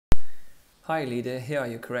Hi Lide, here are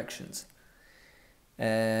your corrections.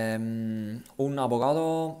 Un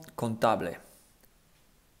abogado contable.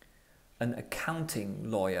 An accounting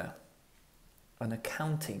lawyer. An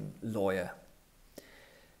accounting lawyer.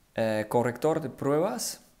 Corrector de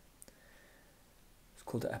pruebas. It's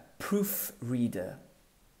called a proofreader.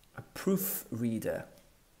 A proofreader.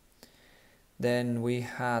 Then we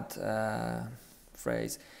had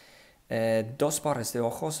phrase. Dos pares de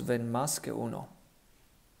ojos ven más que uno.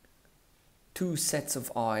 Two sets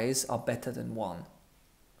of eyes are better than one.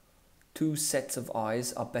 Two sets of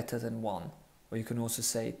eyes are better than one. Or you can also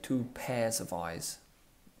say two pairs of eyes.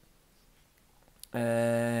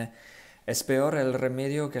 Es peor el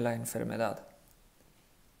remedio que la enfermedad.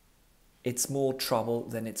 It's more trouble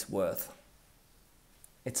than it's worth.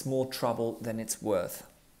 It's more trouble than it's worth.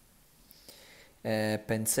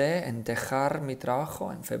 Pensé en dejar mi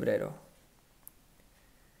trabajo en febrero.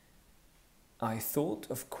 I thought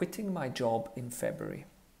of quitting my job in February.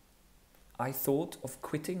 I thought of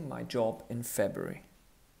quitting my job in February.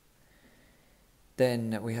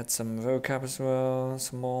 Then we had some vocab as well,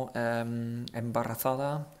 some more.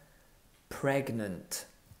 Embarazada, pregnant.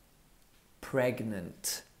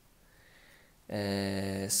 Pregnant.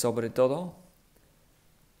 Sobre todo,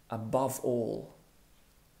 above all.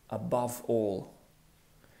 Above all.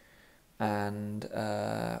 And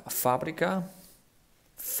fábrica,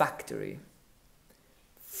 factory.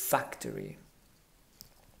 Factory.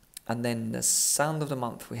 And then the sound of the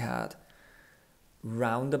month we had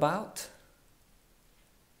roundabout,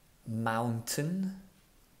 mountain,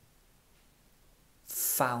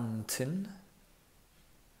 fountain,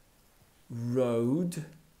 road,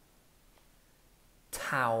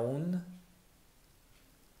 town,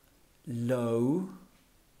 low,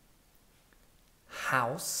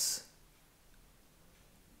 house,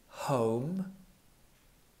 home,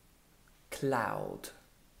 cloud.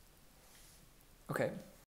 Okay.